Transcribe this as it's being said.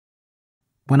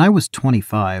When I was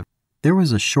 25, there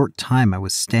was a short time I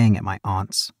was staying at my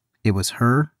aunt's. It was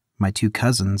her, my 2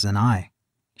 cousins, and I.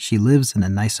 She lives in a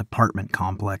nice apartment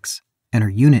complex, and her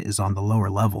unit is on the lower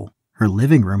level. Her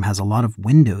living room has a lot of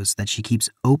windows that she keeps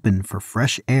open for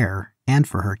fresh air and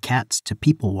for her cats to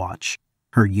people watch.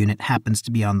 Her unit happens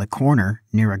to be on the corner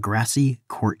near a grassy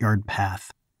courtyard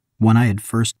path. When I had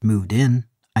first moved in,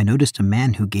 I noticed a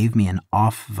man who gave me an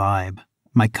off vibe.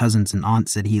 My cousins and aunt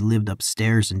said he lived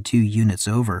upstairs and 2 units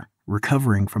over,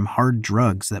 recovering from hard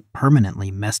drugs that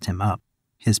permanently messed him up.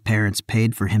 His parents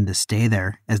paid for him to stay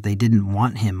there as they didn't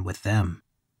want him with them.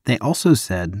 They also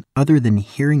said, other than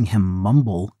hearing him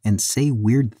mumble and say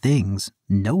weird things,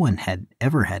 no one had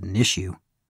ever had an issue.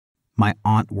 My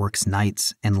aunt works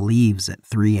nights and leaves at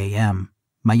 3 a.m.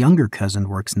 My younger cousin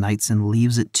works nights and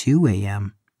leaves at 2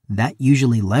 a.m. That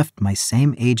usually left my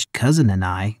same-aged cousin and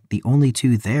I, the only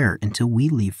 2 there, until we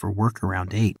leave for work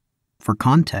around 8. For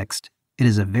context, it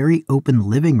is a very open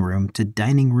living room to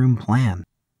dining room plan.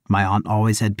 My aunt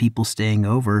always had people staying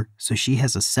over, so she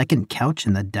has a second couch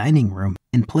in the dining room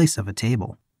in place of a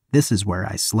table. This is where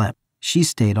I slept. She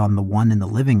stayed on the one in the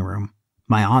living room.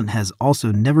 My aunt has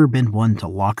also never been one to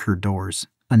lock her doors,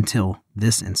 until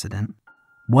this incident.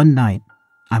 One night,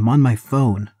 I'm on my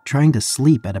phone, trying to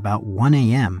sleep at about 1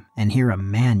 a.m. and hear a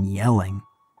man yelling.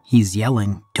 He's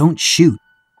yelling, "Don't shoot,"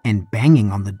 and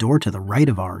banging on the door to the right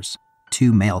of ours.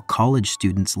 2 male college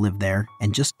students live there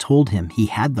and just told him he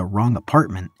had the wrong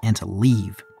apartment and to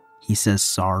leave. He says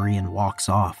sorry and walks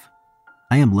off.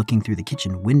 I am looking through the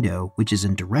kitchen window, which is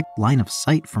in direct line of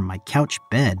sight from my couch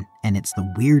bed, and it's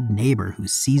the weird neighbor who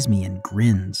sees me and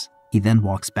grins. He then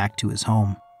walks back to his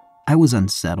home. I was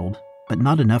unsettled, but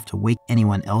not enough to wake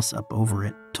anyone else up over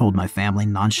it. Told my family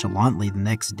nonchalantly the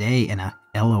next day in a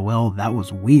LOL that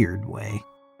was weird way.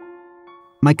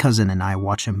 My cousin and I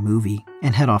watch a movie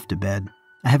and head off to bed.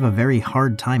 I have a very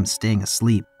hard time staying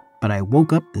asleep, but I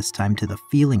woke up this time to the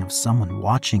feeling of someone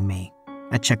watching me.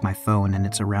 I check my phone and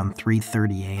it's around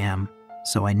 3:30 a.m.,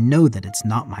 so I know that it's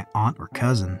not my aunt or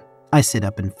cousin. I sit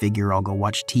up and figure I'll go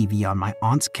watch TV on my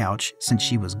aunt's couch since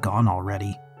she was gone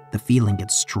already. The feeling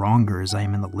gets stronger as I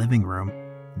am in the living room.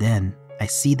 Then, I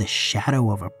see the shadow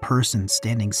of a person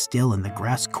standing still in the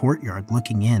grass courtyard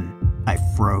looking in. I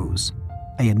froze.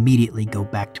 I immediately go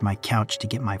back to my couch to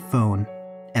get my phone.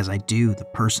 As I do, the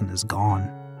person is gone.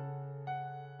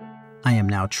 I am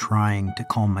now trying to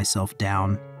calm myself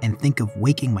down and think of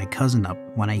waking my cousin up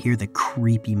when I hear the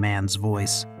creepy man's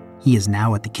voice. He is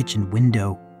now at the kitchen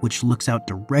window, which looks out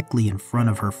directly in front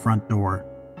of her front door.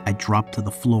 I drop to the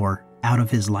floor, out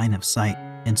of his line of sight,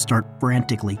 and start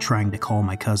frantically trying to call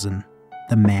my cousin.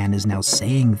 The man is now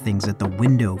saying things at the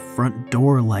window front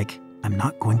door like, "I'm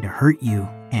not going to hurt you,"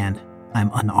 and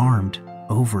 "I'm unarmed,"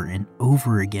 over and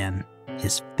over again.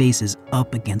 His face is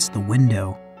up against the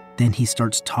window. Then he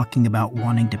starts talking about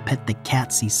wanting to pet the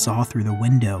cats he saw through the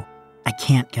window. I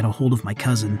can't get a hold of my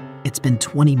cousin. It's been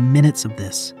 20 minutes of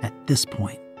this at this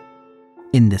point.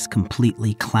 In this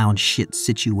completely clown shit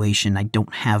situation, I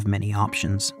don't have many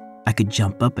options. I could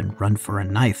jump up and run for a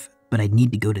knife, but I'd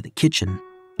need to go to the kitchen.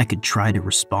 I could try to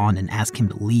respond and ask him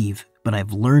to leave, but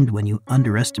I've learned when you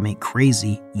underestimate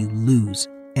crazy, you lose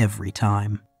every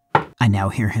time. I now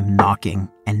hear him knocking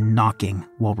and knocking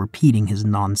while repeating his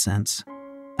nonsense.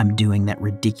 I'm doing that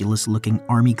ridiculous-looking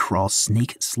army crawl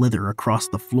snake slither across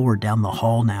the floor down the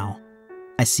hall now.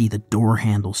 I see the door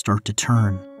handle start to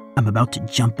turn. I'm about to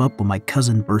jump up when my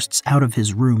cousin bursts out of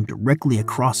his room directly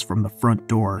across from the front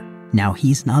door. Now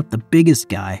he's not the biggest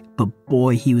guy, but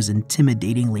boy, he was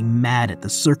intimidatingly mad at the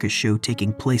circus show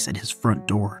taking place at his front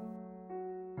door.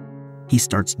 He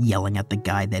starts yelling at the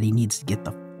guy that he needs to get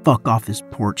the fuck off his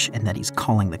porch and that he's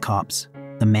calling the cops.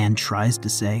 The man tries to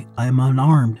say, "I'm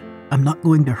unarmed. I'm not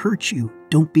going to hurt you.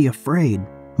 Don't be afraid."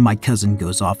 My cousin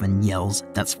goes off and yells,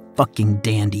 "That's fucking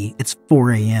dandy. It's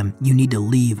 4 a.m. You need to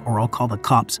leave or I'll call the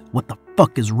cops. What the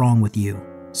fuck is wrong with you?"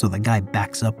 So the guy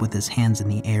backs up with his hands in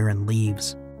the air and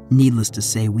leaves. Needless to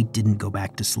say, we didn't go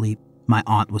back to sleep. My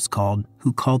aunt was called,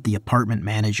 who called the apartment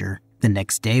manager. The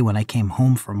next day when I came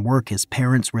home from work, his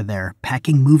parents were there,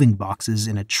 packing moving boxes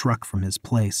in a truck from his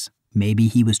place. Maybe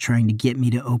he was trying to get me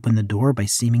to open the door by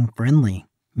seeming friendly.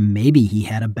 Maybe he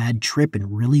had a bad trip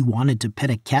and really wanted to pet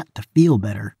a cat to feel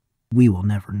better. We will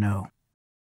never know.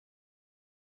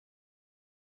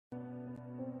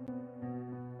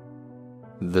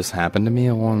 This happened to me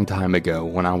a long time ago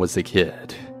when I was a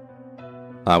kid.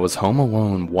 I was home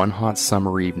alone one hot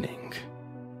summer evening.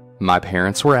 My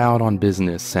parents were out on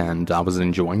business and I was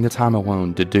enjoying the time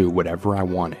alone to do whatever I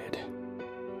wanted.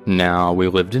 Now, we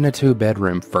lived in a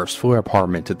 2-bedroom first-floor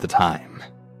apartment at the time.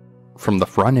 From the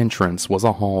front entrance was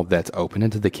a hall that opened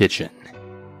into the kitchen.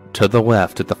 To the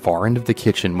left at the far end of the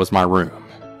kitchen was my room,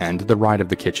 and to the right of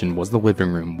the kitchen was the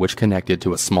living room, which connected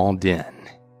to a small den.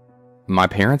 My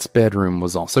parents' bedroom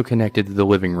was also connected to the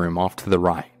living room off to the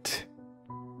right.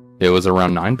 It was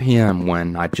around 9 p.m.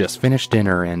 when I just finished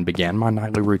dinner and began my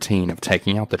nightly routine of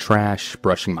taking out the trash,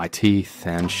 brushing my teeth,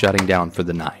 and shutting down for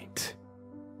the night.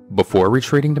 Before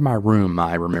retreating to my room,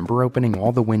 I remember opening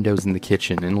all the windows in the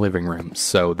kitchen and living room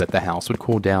so that the house would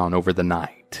cool down over the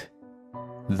night.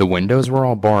 The windows were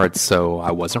all barred, so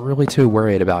I wasn't really too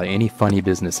worried about any funny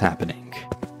business happening.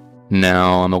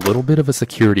 Now, I'm a little bit of a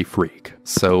security freak,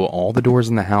 so all the doors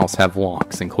in the house have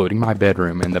locks, including my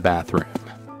bedroom and the bathroom.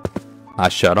 I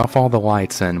shut off all the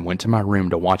lights and went to my room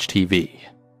to watch TV.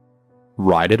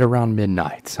 Right at around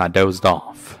midnight, I dozed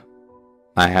off.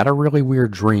 I had a really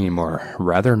weird dream, or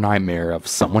rather nightmare, of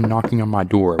someone knocking on my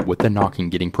door, with the knocking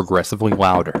getting progressively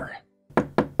louder.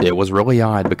 It was really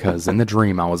odd because in the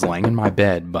dream I was laying in my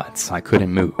bed, but I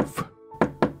couldn't move.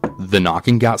 The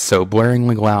knocking got so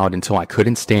blaringly loud until I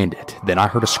couldn't stand it. Then I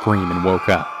heard a scream and woke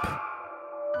up.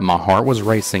 My heart was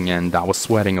racing and I was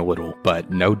sweating a little, but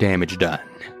no damage done.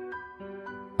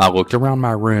 I looked around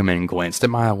my room and glanced at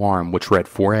my alarm, which read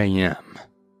 4 a.m.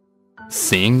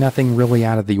 Seeing nothing really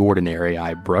out of the ordinary,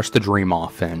 I brushed the dream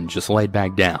off and just laid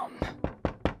back down.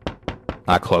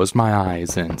 I closed my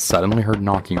eyes and suddenly heard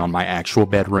knocking on my actual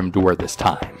bedroom door this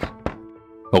time.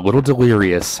 A little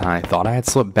delirious, I thought I had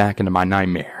slipped back into my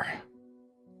nightmare.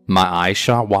 My eyes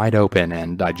shot wide open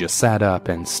and I just sat up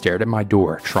and stared at my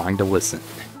door, trying to listen.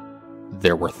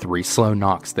 There were 3 slow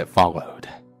knocks that followed.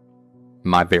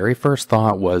 My very first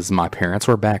thought was my parents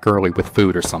were back early with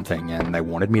food or something and they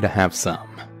wanted me to have some.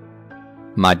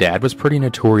 My dad was pretty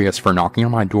notorious for knocking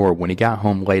on my door when he got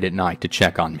home late at night to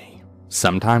check on me,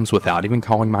 sometimes without even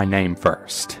calling my name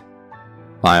first.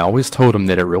 I always told him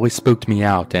that it really spooked me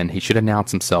out and he should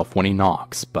announce himself when he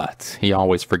knocks, but he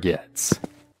always forgets.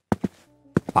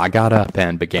 I got up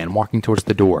and began walking towards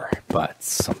the door, but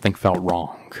something felt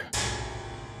wrong.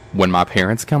 When my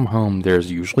parents come home,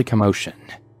 there's usually commotion.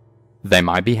 They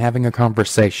might be having a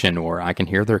conversation, or I can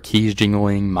hear their keys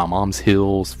jingling, my mom's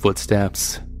heels,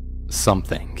 footsteps,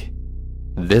 something.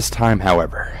 This time,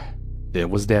 however, it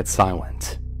was dead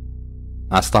silent.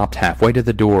 I stopped halfway to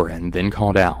the door and then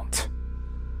called out,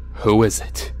 "Who is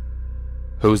it?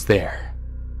 Who's there?"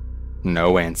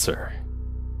 No answer.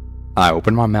 I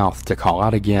opened my mouth to call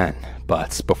out again,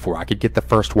 but before I could get the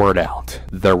first word out,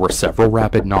 there were several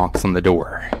rapid knocks on the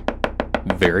door.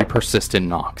 Very persistent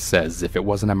knocks, as if it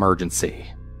was an emergency,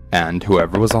 and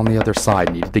whoever was on the other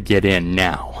side needed to get in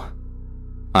now.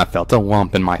 I felt a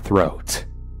lump in my throat.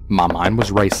 My mind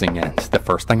was racing, and the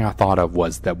first thing I thought of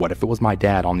was that what if it was my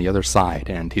dad on the other side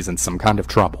and he's in some kind of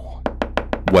trouble?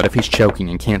 What if he's choking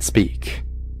and can't speak?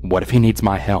 What if he needs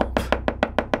my help?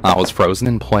 I was frozen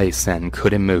in place and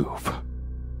couldn't move.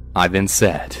 I then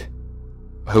said,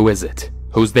 "Who is it?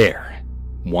 Who's there?"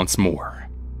 Once more.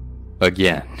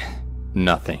 Again.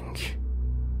 Nothing.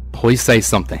 "Please say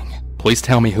something. Please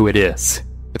tell me who it is.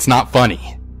 It's not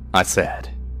funny," I said.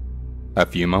 A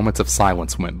few moments of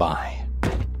silence went by.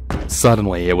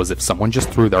 Suddenly, it was as if someone just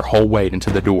threw their whole weight into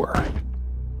the door.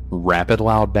 Rapid,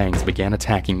 loud bangs began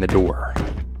attacking the door.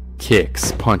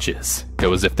 Kicks, punches. It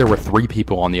was as if there were 3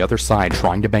 people on the other side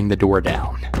trying to bang the door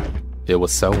down. It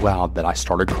was so loud that I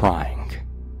started crying.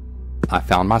 I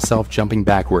found myself jumping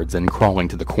backwards and crawling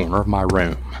to the corner of my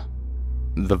room.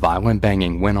 The violent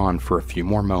banging went on for a few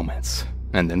more moments,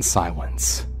 and then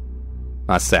silence.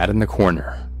 I sat in the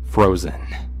corner, frozen.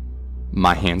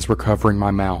 My hands were covering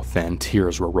my mouth and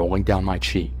tears were rolling down my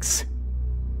cheeks.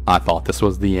 I thought this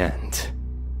was the end.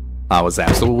 I was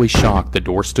absolutely shocked the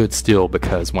door stood still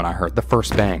because when I heard the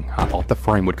first bang, I thought the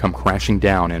frame would come crashing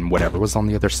down and whatever was on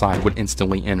the other side would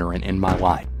instantly enter and end my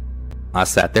life. I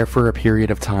sat there for a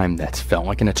period of time that felt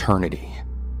like an eternity.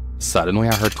 Suddenly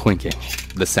I heard clinking,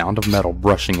 the sound of metal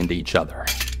brushing into each other.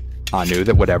 I knew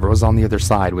that whatever was on the other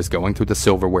side was going through the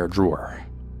silverware drawer.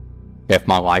 If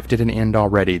my life didn't end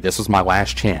already, this was my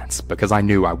last chance because I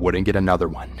knew I wouldn't get another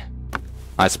one.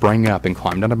 I sprang up and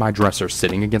climbed under my dresser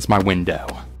sitting against my window.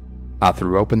 I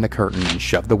threw open the curtain and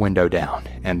shoved the window down,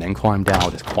 and then climbed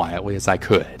out as quietly as I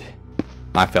could.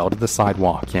 I fell to the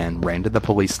sidewalk and ran to the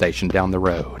police station down the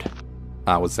road.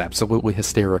 I was absolutely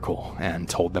hysterical and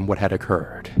told them what had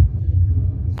occurred.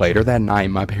 Later that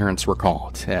night, my parents were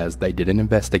called as they did an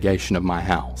investigation of my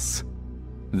house.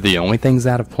 The only things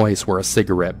out of place were a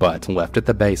cigarette butt left at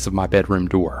the base of my bedroom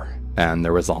door, and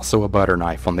there was also a butter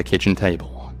knife on the kitchen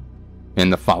table.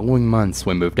 In the following months,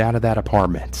 we moved out of that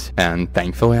apartment, and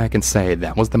thankfully I can say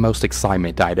that was the most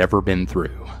excitement I'd ever been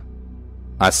through.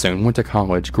 I soon went to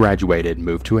college, graduated,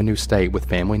 moved to a new state with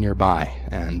family nearby,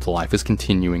 and life is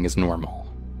continuing as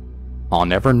normal. I'll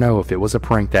never know if it was a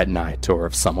prank that night or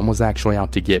if someone was actually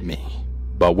out to get me.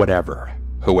 But whatever,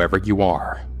 whoever you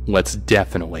are, let's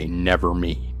definitely never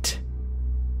meet.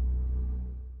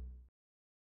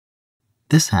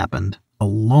 This happened a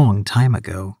long time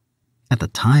ago. At the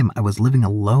time, I was living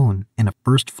alone in a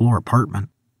first-floor apartment.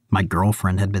 My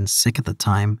girlfriend had been sick at the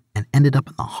time and ended up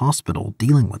in the hospital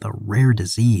dealing with a rare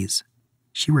disease.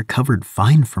 She recovered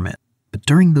fine from it, but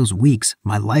during those weeks,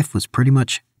 my life was pretty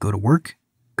much go to work,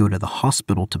 go to the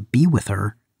hospital to be with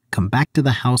her, come back to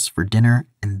the house for dinner,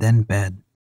 and then bed.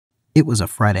 It was a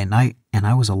Friday night and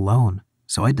I was alone,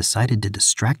 so I decided to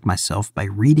distract myself by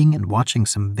reading and watching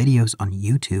some videos on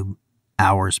YouTube.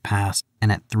 Hours passed,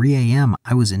 and at 3 a.m.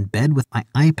 I was in bed with my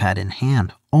iPad in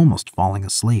hand, almost falling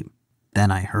asleep. Then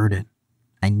I heard it.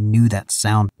 I knew that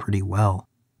sound pretty well.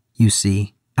 You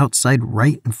see, outside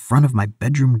right in front of my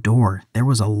bedroom door, there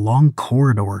was a long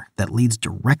corridor that leads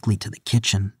directly to the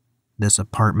kitchen. This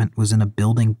apartment was in a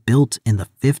building built in the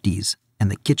 50s, and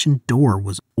the kitchen door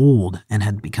was old and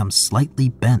had become slightly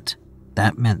bent.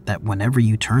 That meant that whenever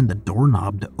you turned the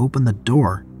doorknob to open the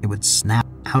door, it would snap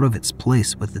out of its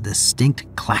place with a distinct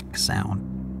clack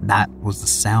sound. That was the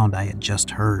sound I had just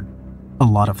heard. A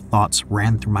lot of thoughts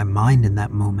ran through my mind in that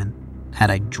moment.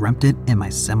 Had I dreamt it in my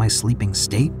semi-sleeping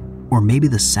state? Or maybe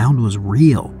the sound was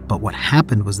real, but what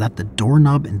happened was that the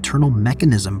doorknob internal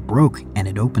mechanism broke and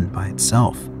it opened by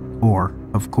itself. Or,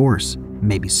 of course,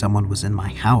 maybe someone was in my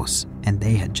house and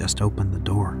they had just opened the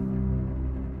door.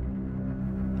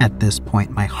 At this point,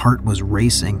 my heart was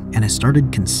racing and I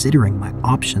started considering my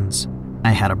options.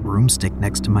 I had a broomstick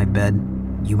next to my bed.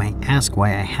 You may ask why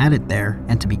I had it there,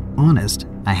 and to be honest,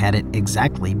 I had it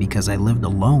exactly because I lived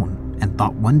alone and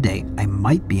thought one day I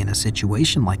might be in a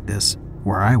situation like this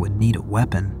where I would need a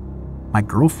weapon. My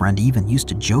girlfriend even used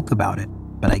to joke about it,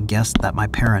 but I guessed that my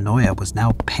paranoia was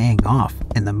now paying off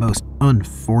in the most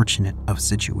unfortunate of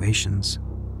situations.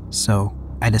 So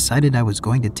I decided I was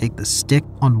going to take the stick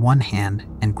on one hand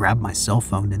and grab my cell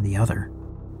phone in the other.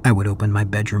 I would open my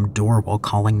bedroom door while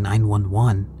calling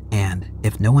 911, and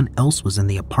if no one else was in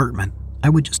the apartment, I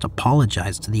would just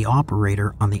apologize to the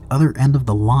operator on the other end of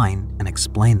the line and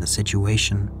explain the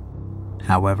situation.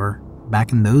 However,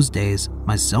 back in those days,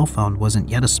 my cell phone wasn't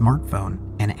yet a smartphone,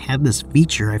 and it had this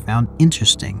feature I found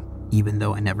interesting, even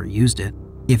though I never used it.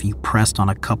 If you pressed on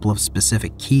a couple of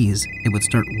specific keys, it would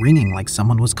start ringing like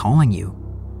someone was calling you.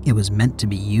 It was meant to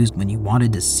be used when you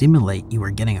wanted to simulate you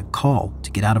were getting a call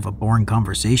to get out of a boring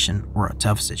conversation or a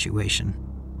tough situation.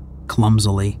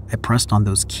 Clumsily, I pressed on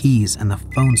those keys and the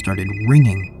phone started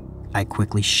ringing. I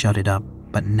quickly shut it up,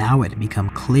 but now it had become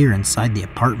clear inside the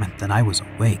apartment that I was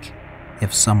awake.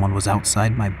 If someone was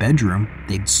outside my bedroom,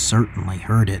 they'd certainly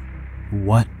heard it.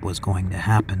 What was going to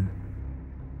happen?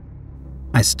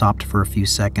 I stopped for a few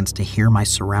seconds to hear my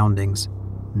surroundings.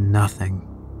 Nothing.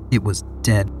 It was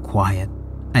dead quiet.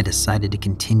 I decided to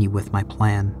continue with my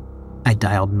plan. I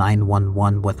dialed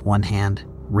 911 with one hand,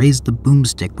 raised the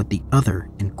boomstick with the other,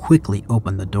 and quickly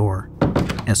opened the door.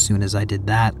 As soon as I did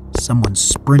that, someone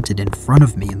sprinted in front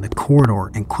of me in the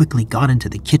corridor and quickly got into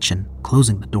the kitchen,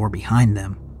 closing the door behind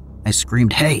them. I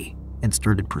screamed, "Hey!" and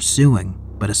started pursuing,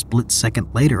 but a split second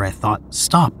later I thought,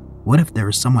 stop, what if there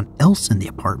is someone else in the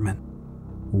apartment?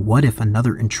 What if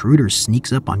another intruder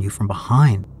sneaks up on you from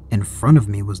behind? In front of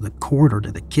me was the corridor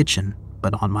to the kitchen,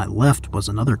 but on my left was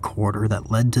another corridor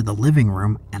that led to the living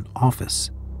room and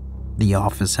office. The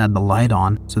office had the light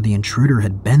on, so the intruder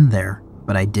had been there,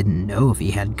 but I didn't know if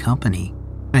he had company.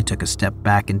 I took a step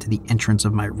back into the entrance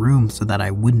of my room so that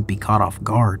I wouldn't be caught off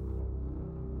guard.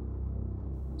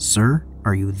 "Sir,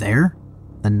 are you there?"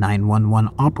 The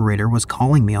 911 operator was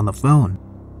calling me on the phone.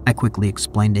 I quickly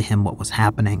explained to him what was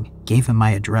happening, gave him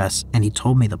my address, and he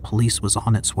told me the police was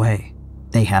on its way.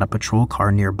 They had a patrol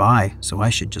car nearby, so I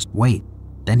should just wait.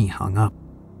 Then he hung up.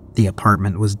 The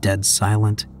apartment was dead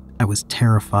silent. I was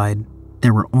terrified.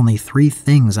 There were only 3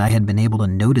 things I had been able to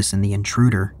notice in the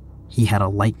intruder. He had a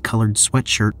light-colored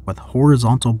sweatshirt with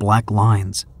horizontal black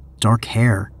lines, dark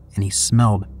hair, and he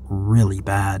smelled really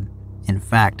bad. In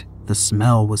fact, the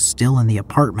smell was still in the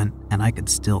apartment and I could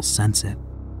still sense it.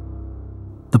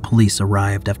 The police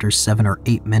arrived after 7 or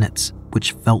 8 minutes,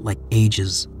 which felt like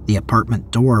ages. The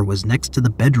apartment door was next to the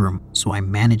bedroom, so I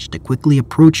managed to quickly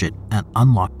approach it and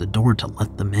unlock the door to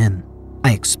let them in.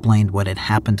 I explained what had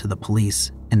happened to the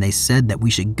police, and they said that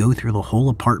we should go through the whole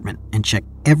apartment and check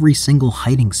every single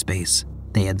hiding space.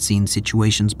 They had seen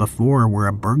situations before where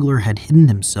a burglar had hidden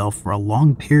himself for a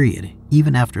long period,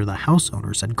 even after the house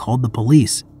owners had called the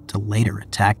police to later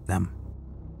attack them.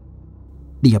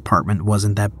 The apartment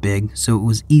wasn't that big, so it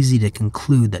was easy to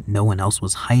conclude that no one else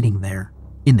was hiding there.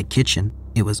 In the kitchen,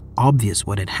 it was obvious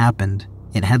what had happened.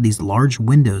 It had these large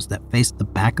windows that faced the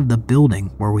back of the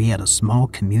building where we had a small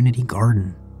community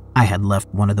garden. I had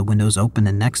left one of the windows open,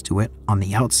 and next to it, on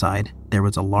the outside, there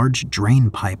was a large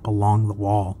drain pipe along the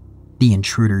wall. The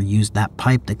intruder used that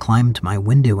pipe to climb to my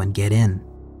window and get in.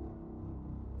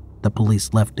 The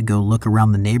police left to go look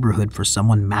around the neighborhood for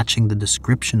someone matching the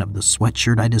description of the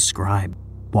sweatshirt I described.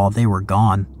 While they were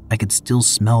gone, I could still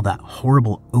smell that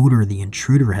horrible odor the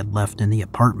intruder had left in the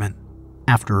apartment.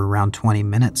 After around 20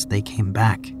 minutes, they came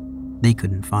back. They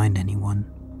couldn't find anyone.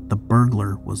 The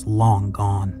burglar was long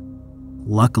gone.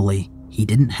 Luckily, he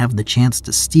didn't have the chance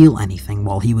to steal anything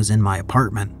while he was in my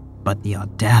apartment, but the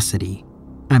audacity.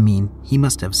 I mean, he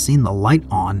must have seen the light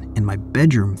on in my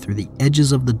bedroom through the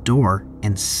edges of the door,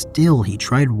 and still he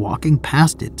tried walking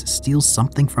past it to steal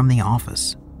something from the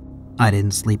office. I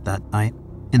didn't sleep that night.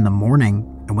 In the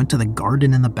morning, I went to the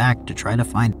garden in the back to try to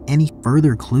find any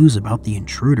further clues about the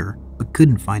intruder, but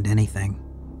couldn't find anything.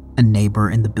 A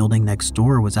neighbor in the building next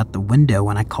door was at the window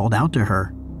and I called out to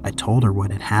her. I told her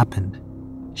what had happened.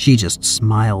 She just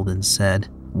smiled and said,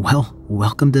 "Well,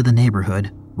 welcome to the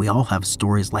neighborhood. We all have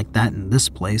stories like that in this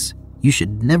place. You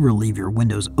should never leave your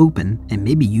windows open, and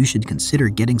maybe you should consider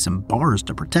getting some bars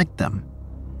to protect them."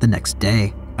 The next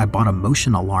day, I bought a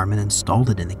motion alarm and installed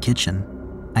it in the kitchen.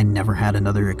 I never had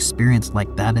another experience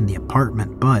like that in the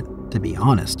apartment, but, to be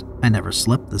honest, I never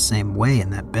slept the same way in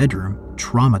that bedroom,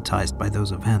 traumatized by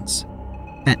those events.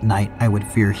 At night, I would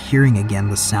fear hearing again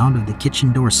the sound of the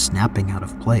kitchen door snapping out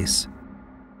of place.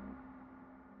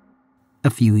 A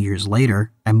few years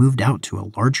later, I moved out to a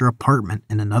larger apartment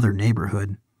in another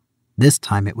neighborhood. This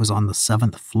time it was on the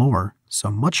 7th floor,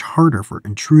 so much harder for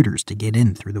intruders to get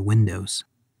in through the windows.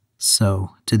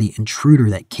 So, to the intruder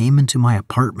that came into my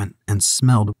apartment and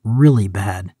smelled really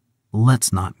bad,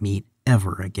 let's not meet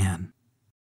ever again.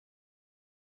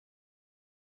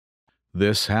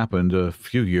 This happened a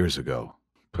few years ago,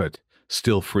 but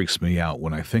still freaks me out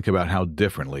when I think about how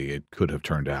differently it could have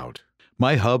turned out.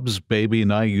 My hubs, baby,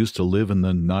 and I used to live in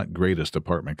the not greatest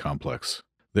apartment complex.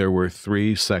 There were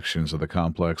 3 sections of the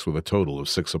complex with a total of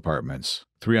 6 apartments,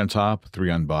 3 on top, 3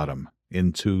 on bottom,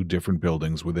 in 2 different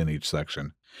buildings within each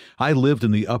section. I lived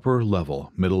in the upper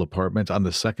level, middle apartment on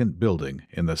the second building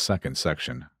in the second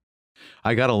section.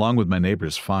 I got along with my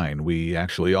neighbors fine. We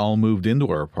actually all moved into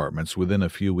our apartments within a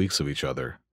few weeks of each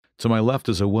other. To my left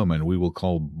is a woman we will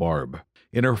call Barb,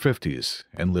 in her 50s,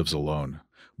 and lives alone.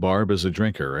 Barb is a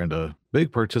drinker and a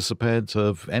big participant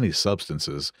of any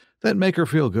substances that make her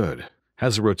feel good.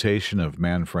 Has a rotation of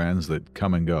man friends that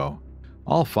come and go.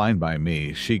 All fine by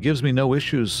me. She gives me no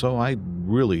issues, so I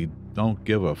really don't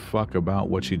give a fuck about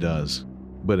what she does.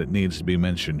 But it needs to be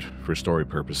mentioned for story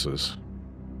purposes.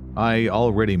 I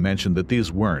already mentioned that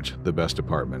these weren't the best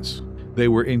apartments. They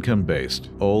were income-based,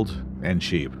 old, and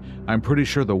cheap. I'm pretty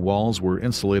sure the walls were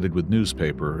insulated with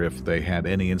newspaper if they had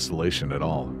any insulation at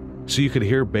all. So you could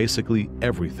hear basically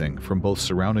everything from both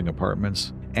surrounding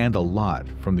apartments and a lot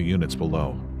from the units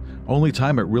below. Only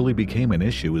time it really became an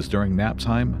issue is during nap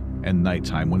time and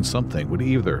nighttime when something would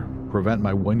either prevent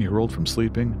my 1-year-old from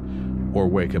sleeping or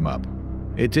wake him up.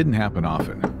 It didn't happen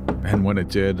often, and when it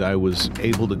did, I was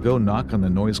able to go knock on the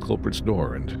noise culprit's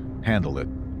door and handle it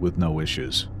with no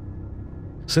issues.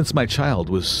 Since my child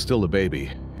was still a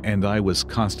baby, and I was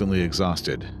constantly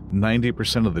exhausted,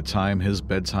 90% of the time his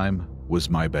bedtime was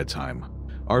my bedtime.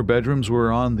 Our bedrooms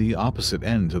were on the opposite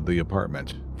end of the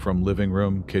apartment, from living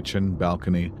room, kitchen,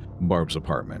 balcony, Barb's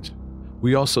apartment.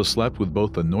 We also slept with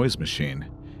both a noise machine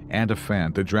and a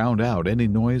fan to drown out any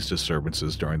noise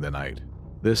disturbances during the night.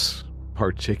 This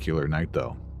particular night,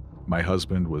 though, my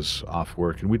husband was off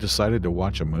work and we decided to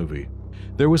watch a movie.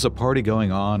 There was a party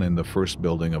going on in the first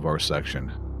building of our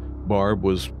section. Barb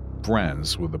was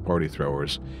friends with the party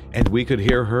throwers, and we could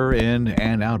hear her in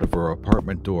and out of her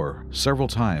apartment door several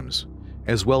times,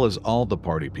 as well as all the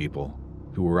party people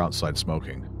who were outside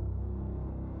smoking.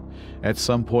 At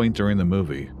some point during the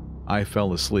movie, I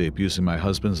fell asleep using my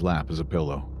husband's lap as a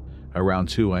pillow. Around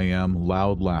 2 a.m.,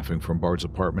 loud laughing from Barb's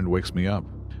apartment wakes me up.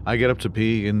 I get up to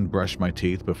pee and brush my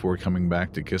teeth before coming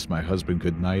back to kiss my husband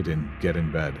goodnight and get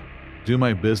in bed. Do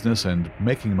my business and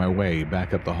making my way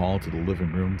back up the hall to the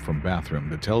living room from bathroom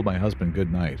to tell my husband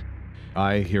goodnight.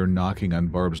 I hear knocking on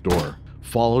Barb's door,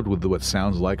 followed with what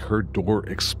sounds like her door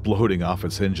exploding off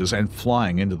its hinges and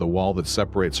flying into the wall that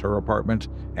separates her apartment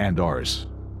and ours.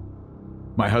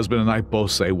 My husband and I both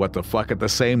say what the fuck at the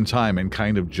same time and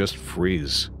kind of just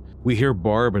freeze. We hear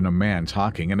Barb and a man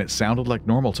talking, and it sounded like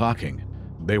normal talking.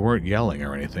 They weren't yelling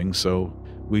or anything, so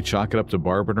we chalk it up to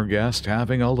Barb and her guest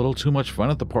having a little too much fun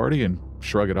at the party and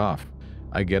shrug it off.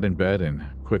 I get in bed and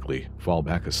quickly fall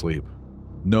back asleep.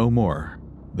 No more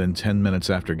than 10 minutes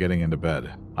after getting into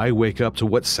bed, I wake up to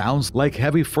what sounds like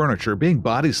heavy furniture being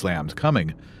body slammed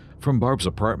coming from Barb's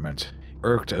apartment.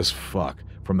 Irked as fuck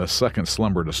from the second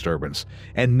slumber disturbance,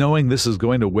 and knowing this is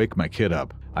going to wake my kid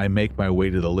up, I make my way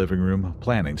to the living room,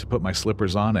 planning to put my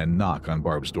slippers on and knock on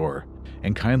Barb's door,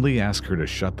 and kindly ask her to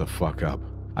shut the fuck up.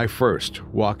 I first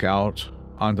walk out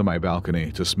onto my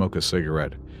balcony to smoke a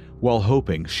cigarette, while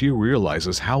hoping she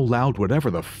realizes how loud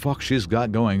whatever the fuck she's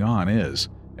got going on is,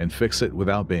 and fix it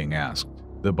without being asked.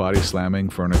 The body slamming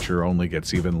furniture only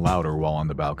gets even louder while on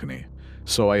the balcony,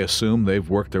 so I assume they've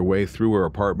worked their way through her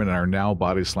apartment and are now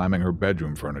body slamming her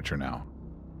bedroom furniture now.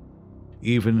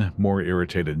 Even more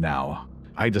irritated now,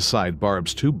 I decide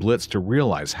Barb's too blitzed to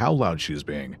realize how loud she's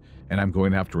being, and I'm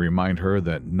going to have to remind her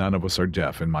that none of us are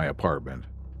deaf in my apartment.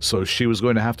 So she was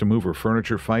going to have to move her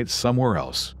furniture fight somewhere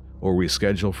else, or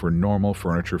reschedule for normal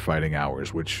furniture fighting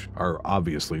hours, which are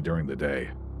obviously during the day.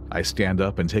 I stand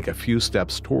up and take a few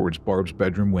steps towards Barb's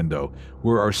bedroom window,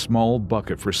 where our small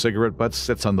bucket for cigarette butts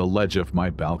sits on the ledge of my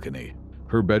balcony.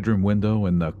 Her bedroom window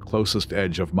and the closest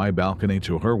edge of my balcony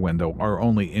to her window are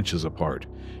only inches apart.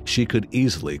 She could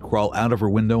easily crawl out of her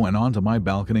window and onto my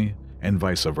balcony, and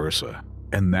vice versa.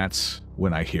 And that's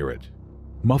when I hear it.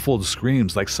 Muffled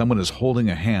screams like someone is holding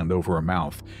a hand over her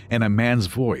mouth, and a man's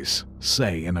voice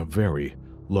say in a very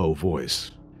low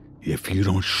voice, "If you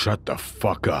don't shut the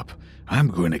fuck up, I'm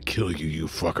going to kill you, you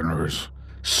fuckers.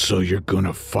 So you're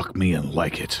gonna fuck me and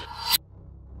like it."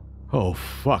 Oh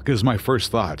fuck is my first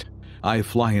thought. I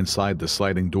fly inside the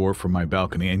sliding door from my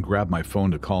balcony and grab my phone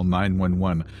to call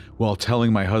 911 while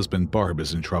telling my husband Barb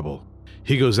is in trouble.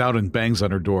 He goes out and bangs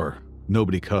on her door.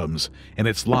 Nobody comes, and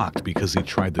it's locked because he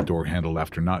tried the door handle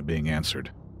after not being answered.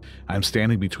 I'm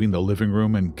standing between the living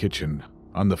room and kitchen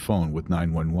on the phone with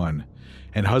 911,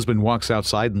 and husband walks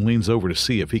outside and leans over to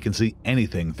see if he can see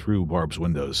anything through Barb's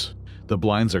windows. The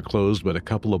blinds are closed, but a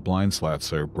couple of blind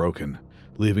slats are broken,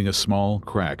 leaving a small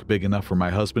crack big enough for my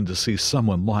husband to see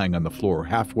someone lying on the floor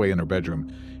halfway in her bedroom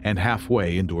and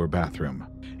halfway into her bathroom,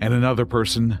 and another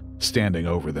person standing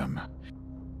over them.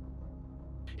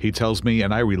 He tells me,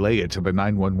 and I relay it to the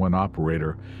 911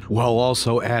 operator, while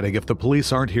also adding, if the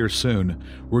police aren't here soon,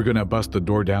 we're gonna bust the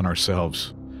door down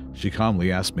ourselves. She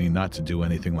calmly asked me not to do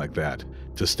anything like that,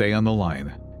 to stay on the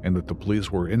line, and that the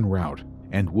police were en route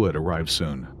and would arrive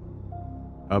soon.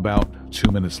 About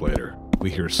 2 minutes later, we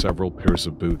hear several pairs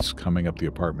of boots coming up the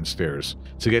apartment stairs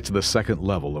to get to the second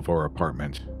level of our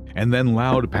apartment, and then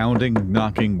loud pounding,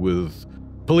 knocking with,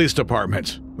 "Police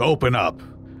department, open up!"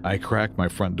 I crack my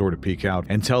front door to peek out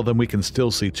and tell them we can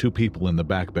still see two people in the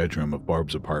back bedroom of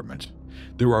Barb's apartment.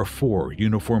 There are 4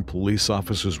 uniformed police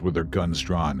officers with their guns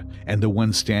drawn, and the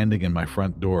one standing in my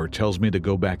front door tells me to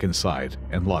go back inside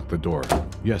and lock the door.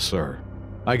 Yes, sir.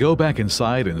 I go back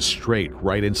inside and straight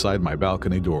right inside my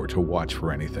balcony door to watch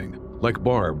for anything, like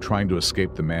Barb trying to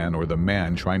escape the man or the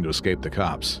man trying to escape the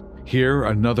cops. Hear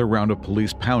another round of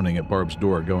police pounding at Barb's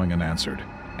door going unanswered,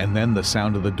 and then the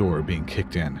sound of the door being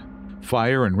kicked in.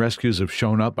 Fire and rescues have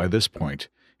shown up by this point,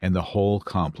 and the whole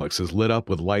complex is lit up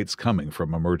with lights coming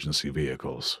from emergency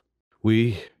vehicles.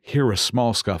 We hear a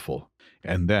small scuffle,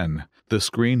 and then the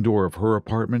screen door of her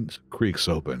apartment creaks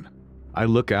open. I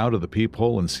look out of the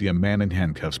peephole and see a man in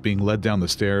handcuffs being led down the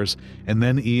stairs, and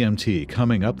then EMT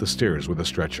coming up the stairs with a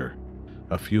stretcher.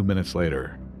 A few minutes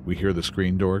later, we hear the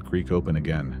screen door creak open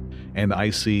again, and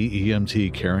I see EMT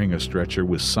carrying a stretcher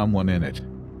with someone in it,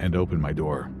 and open my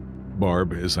door.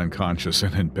 Barb is unconscious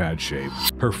and in bad shape.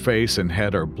 Her face and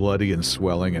head are bloody and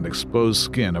swelling, and exposed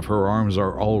skin of her arms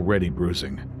are already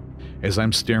bruising. As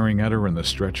I'm staring at her in the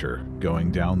stretcher,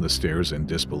 going down the stairs in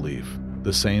disbelief,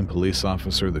 the same police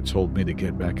officer that told me to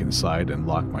get back inside and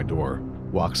lock my door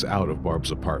walks out of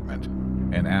Barb's apartment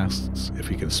and asks if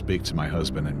he can speak to my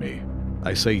husband and me.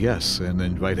 I say yes and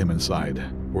invite him inside,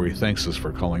 where he thanks us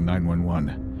for calling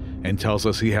 911 and tells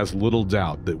us he has little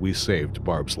doubt that we saved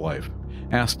Barb's life.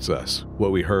 Asks us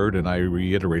what we heard, and I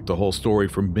reiterate the whole story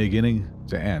from beginning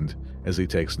to end as he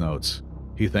takes notes.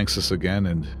 He thanks us again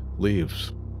and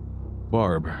leaves.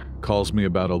 Barb calls me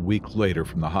about a week later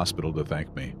from the hospital to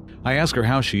thank me. I ask her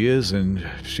how she is, and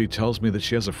she tells me that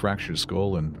she has a fractured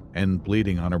skull and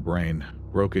bleeding on her brain,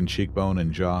 broken cheekbone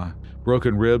and jaw,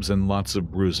 broken ribs, and lots of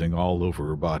bruising all over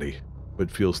her body, but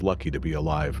feels lucky to be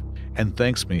alive, and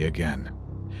thanks me again.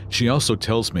 She also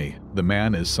tells me the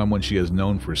man is someone she has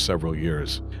known for several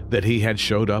years, that he had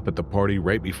showed up at the party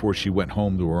right before she went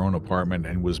home to her own apartment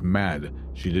and was mad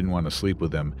she didn't want to sleep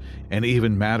with him, and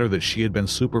even madder that she had been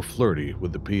super flirty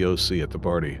with the POC at the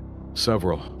party.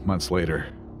 Several months later,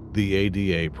 the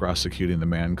ADA prosecuting the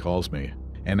man calls me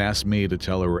and asked me to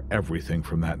tell her everything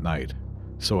from that night.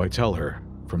 So I tell her,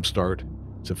 from start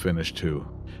to finish too.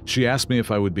 She asked me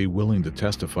if I would be willing to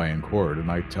testify in court,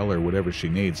 and I tell her whatever she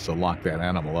needs to lock that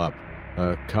animal up.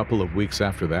 A couple of weeks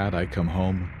after that, I come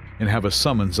home and have a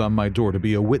summons on my door to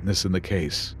be a witness in the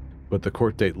case, but the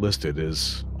court date listed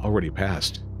is already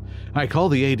passed. I call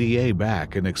the ADA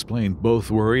back and explain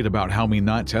both worried about how me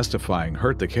not testifying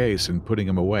hurt the case and putting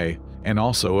him away, and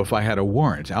also if I had a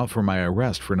warrant out for my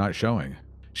arrest for not showing.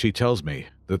 She tells me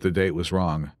that the date was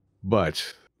wrong,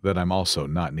 but that I'm also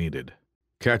not needed.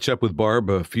 Catch up with Barb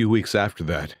a few weeks after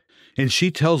that, and she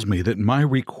tells me that my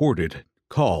recorded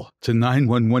call to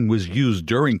 911 was used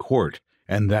during court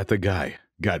and that the guy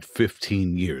got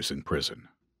 15 years in prison.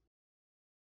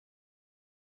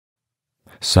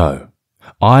 So,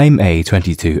 I'm a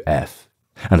 22F,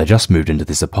 and I just moved into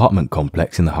this apartment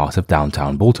complex in the heart of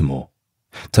downtown Baltimore.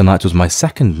 Tonight was my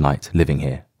second night living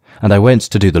here, and I went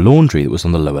to do the laundry that was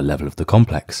on the lower level of the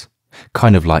complex,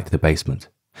 kind of like the basement,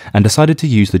 and decided to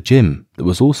use the gym that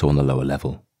was also on the lower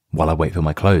level while I wait for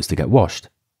my clothes to get washed.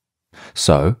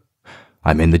 So,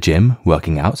 I'm in the gym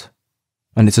working out,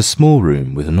 and it's a small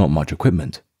room with not much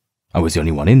equipment. I was the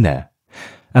only one in there,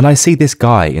 and I see this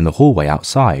guy in the hallway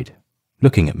outside,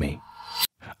 looking at me.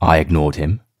 I ignored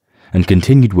him and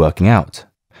continued working out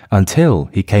until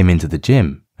he came into the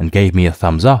gym and gave me a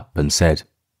thumbs up and said,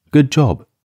 "Good job."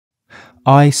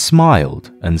 I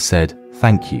smiled and said,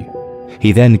 "Thank you."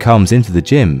 He then comes into the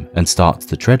gym and starts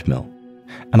the treadmill,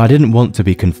 and I didn't want to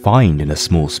be confined in a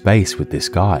small space with this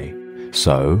guy,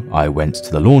 so I went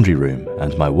to the laundry room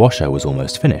and my washer was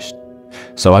almost finished.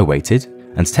 So I waited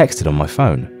and texted on my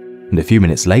phone, and a few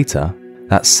minutes later,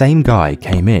 that same guy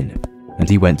came in and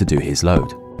he went to do his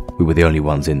load. We were the only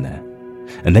ones in there.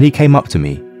 And then he came up to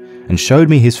me and showed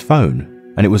me his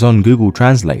phone, and it was on Google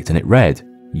Translate and it read,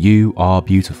 "You are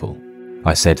beautiful."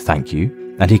 I said thank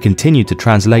you, and he continued to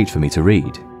translate for me to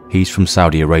read. He's from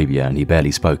Saudi Arabia and he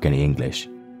barely spoke any English.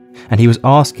 And he was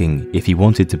asking if he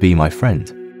wanted to be my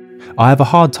friend. I have a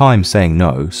hard time saying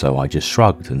no, so I just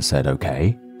shrugged and said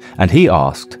okay. And he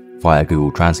asked, via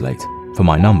Google Translate, for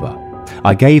my number.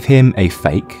 I gave him a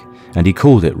fake, and he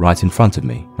called it right in front of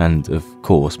me, and of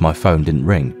course my phone didn't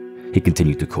ring. He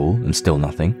continued to call, and still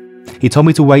nothing. He told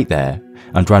me to wait there,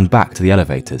 and ran back to the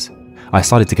elevators. I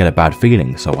started to get a bad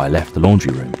feeling, so I left the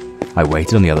laundry room. I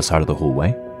waited on the other side of the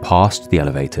hallway, passed the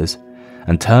elevators,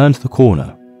 and turned the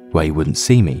corner, where he wouldn't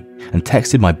see me, and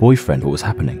texted my boyfriend what was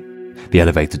happening. The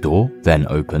elevator door then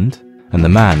opened, and the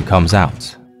man comes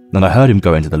out, and I heard him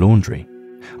go into the laundry.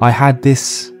 I had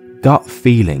this gut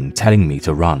feeling telling me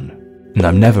to run. And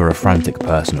I'm never a frantic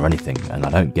person or anything, and I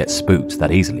don't get spooked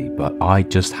that easily, but I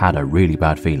just had a really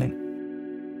bad feeling.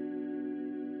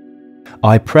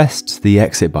 I pressed the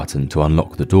exit button to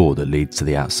unlock the door that leads to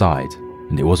the outside,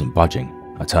 and it wasn't budging.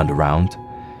 I turned around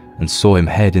and saw him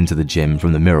head into the gym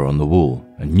from the mirror on the wall,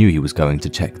 and knew he was going to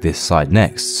check this side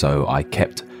next, so I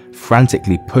kept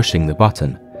frantically pushing the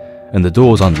button, and the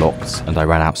doors unlocked and I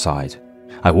ran outside.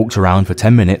 I walked around for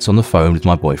 10 minutes on the phone with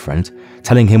my boyfriend,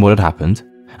 telling him what had happened,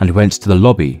 and went to the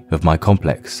lobby of my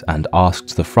complex and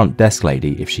asked the front desk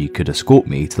lady if she could escort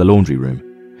me to the laundry room.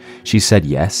 She said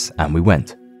yes, and we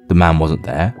went. The man wasn't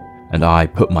there, and I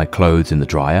put my clothes in the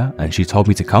dryer, and she told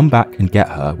me to come back and get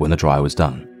her when the dryer was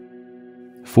done.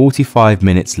 45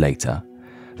 minutes later,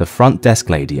 the front desk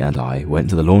lady and I went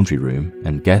to the laundry room,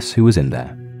 and guess who was in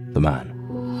there? The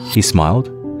man. He smiled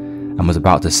and was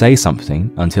about to say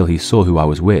something until he saw who I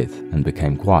was with and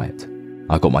became quiet.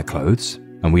 I got my clothes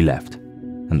and we left,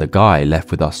 and the guy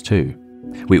left with us too.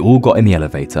 We all got in the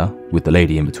elevator with the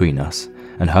lady in between us,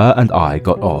 and her and I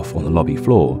got off on the lobby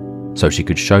floor so she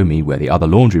could show me where the other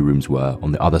laundry rooms were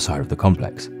on the other side of the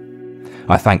complex.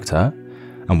 I thanked her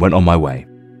and went on my way.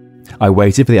 I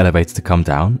waited for the elevator to come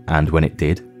down, and when it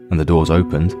did and the doors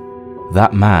opened,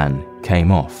 that man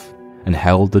came off and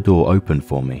held the door open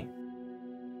for me.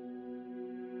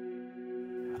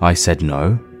 I said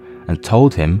no and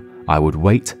told him I would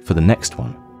wait for the next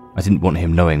one. I didn't want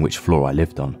him knowing which floor I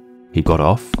lived on. He got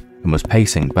off and was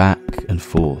pacing back and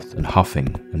forth and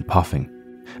huffing and puffing.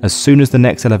 As soon as the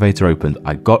next elevator opened,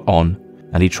 I got on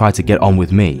and he tried to get on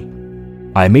with me.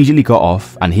 I immediately got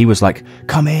off and he was like,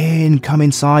 come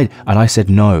inside, and I said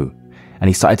no, and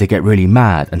he started to get really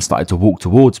mad and started to walk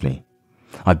towards me.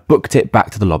 I booked it back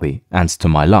to the lobby, and to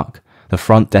my luck, the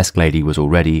front desk lady was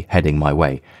already heading my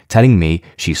way, telling me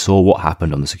she saw what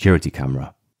happened on the security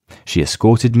camera. She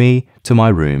escorted me to my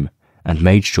room and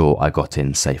made sure I got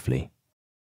in safely.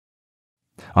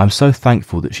 I'm so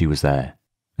thankful that she was there,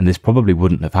 and this probably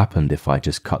wouldn't have happened if I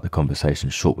just cut the conversation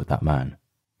short with that man.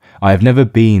 I have never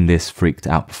been this freaked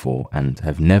out before and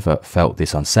have never felt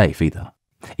this unsafe either.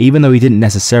 Even though he didn't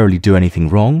necessarily do anything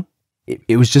wrong,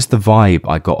 it was just the vibe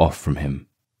I got off from him.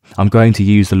 I'm going to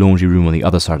use the laundry room on the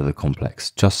other side of the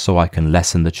complex, just so I can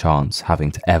lessen the chance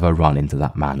having to ever run into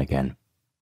that man again.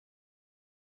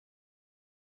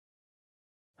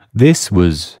 This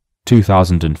was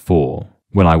 2004,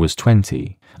 when I was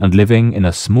 20 and living in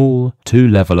a small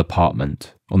 2-level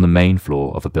apartment on the main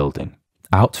floor of a building.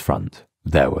 Out front,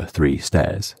 there were 3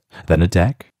 stairs, then a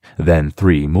deck, then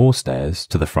 3 more stairs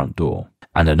to the front door,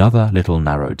 and another little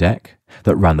narrow deck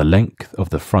that ran the length of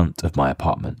the front of my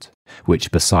apartment,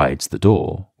 which besides the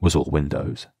door was all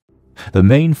windows. The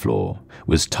main floor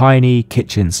was tiny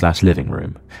kitchen/living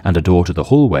room and a door to the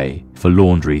hallway for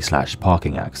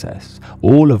laundry/parking access,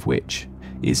 all of which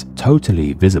is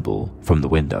totally visible from the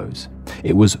windows.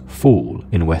 It was fall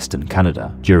in Western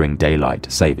Canada during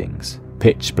daylight savings,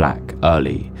 pitch black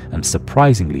early and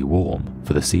surprisingly warm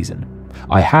for the season.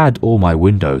 I had all my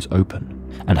windows open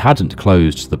and hadn't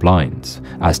closed the blinds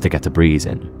as to get a breeze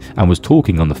in, and was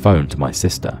talking on the phone to my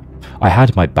sister. I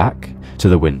had my back to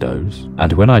the windows,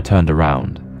 and when I turned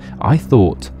around, I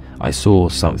thought I saw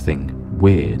something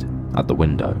weird at the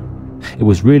window. It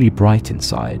was really bright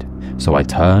inside, so I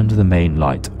turned the main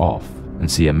light off and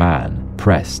see a man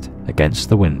pressed against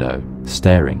the window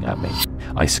staring at me.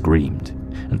 I screamed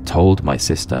and told my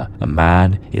sister a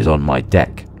man is on my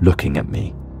deck looking at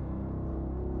me.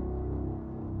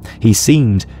 He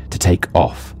seemed to take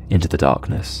off into the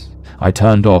darkness. I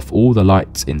turned off all the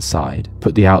lights inside,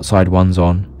 put the outside ones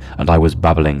on, and I was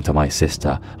babbling to my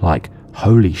sister like,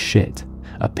 holy shit,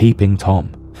 a peeping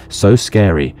Tom. So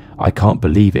scary, I can't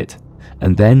believe it.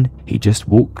 And then he just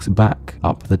walks back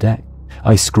up the deck.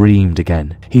 I screamed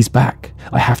again, he's back,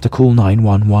 I have to call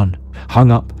 911.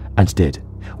 Hung up and did,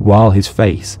 while his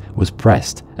face was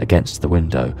pressed against the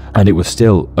window, and it was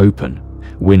still open.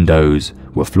 Windows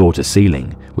were floor to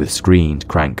ceiling, with screened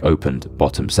crank opened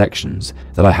bottom sections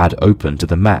that I had open to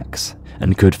the max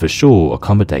and could for sure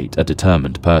accommodate a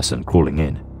determined person crawling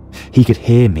in. He could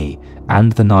hear me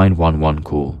and the 911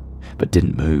 call, but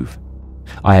didn't move.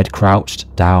 I had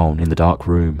crouched down in the dark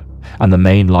room and the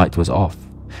main light was off,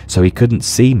 so he couldn't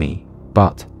see me,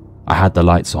 but I had the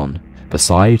lights on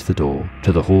beside the door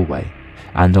to the hallway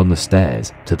and on the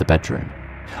stairs to the bedroom.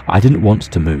 I didn't want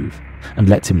to move and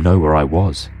let him know where I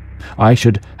was. I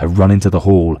should have run into the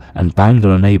hall and banged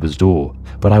on a neighbour's door,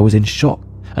 but I was in shock,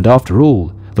 and after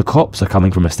all, the cops are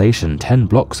coming from a station 10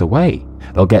 blocks away.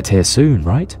 They'll get here soon,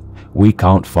 right? We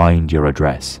can't find your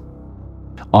address.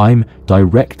 I'm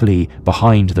directly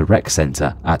behind the rec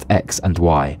centre at X and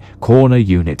Y, corner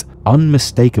unit,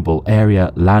 unmistakable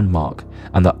area landmark,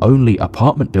 and the only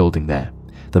apartment building there.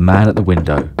 The man at the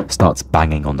window starts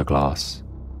banging on the glass.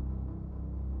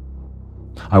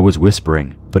 I was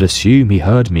whispering, but assume he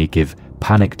heard me give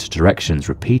panicked directions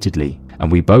repeatedly,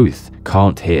 and we both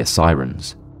can't hear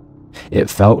sirens. It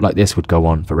felt like this would go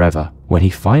on forever, when he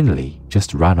finally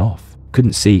just ran off.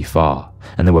 Couldn't see far,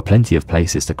 and there were plenty of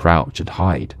places to crouch and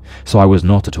hide, so I was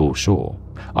not at all sure.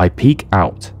 I peek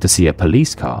out to see a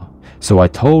police car, so I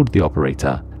told the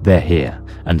operator, they're here,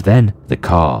 and then the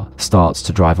car starts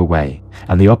to drive away,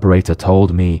 and the operator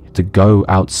told me to go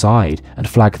outside and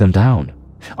flag them down.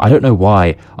 I don't know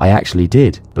why I actually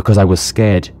did, because I was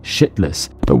scared shitless,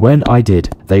 but when I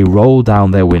did, they rolled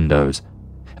down their windows.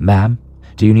 Ma'am,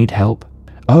 do you need help?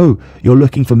 Oh, you're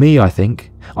looking for me, I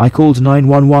think. I called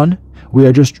 911. We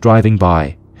are just driving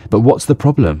by. But what's the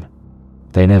problem?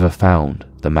 They never found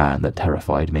the man that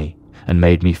terrified me and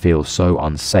made me feel so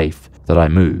unsafe that I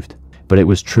moved. But it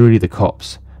was truly the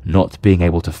cops not being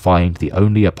able to find the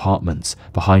only apartments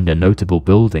behind a notable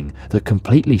building that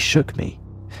completely shook me.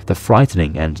 The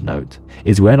frightening end note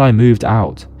is when I moved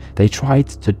out, they tried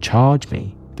to charge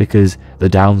me because the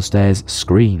downstairs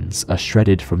screens are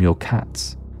shredded from your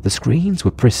cats. The screens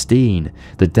were pristine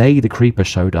the day the creeper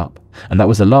showed up, and that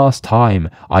was the last time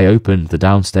I opened the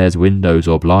downstairs windows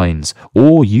or blinds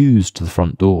or used the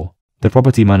front door. The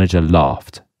property manager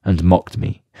laughed and mocked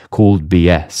me, called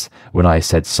BS when I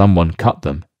said someone cut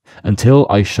them, until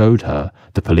I showed her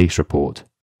the police report.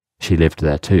 She lived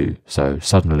there too, so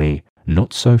suddenly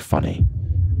not so funny.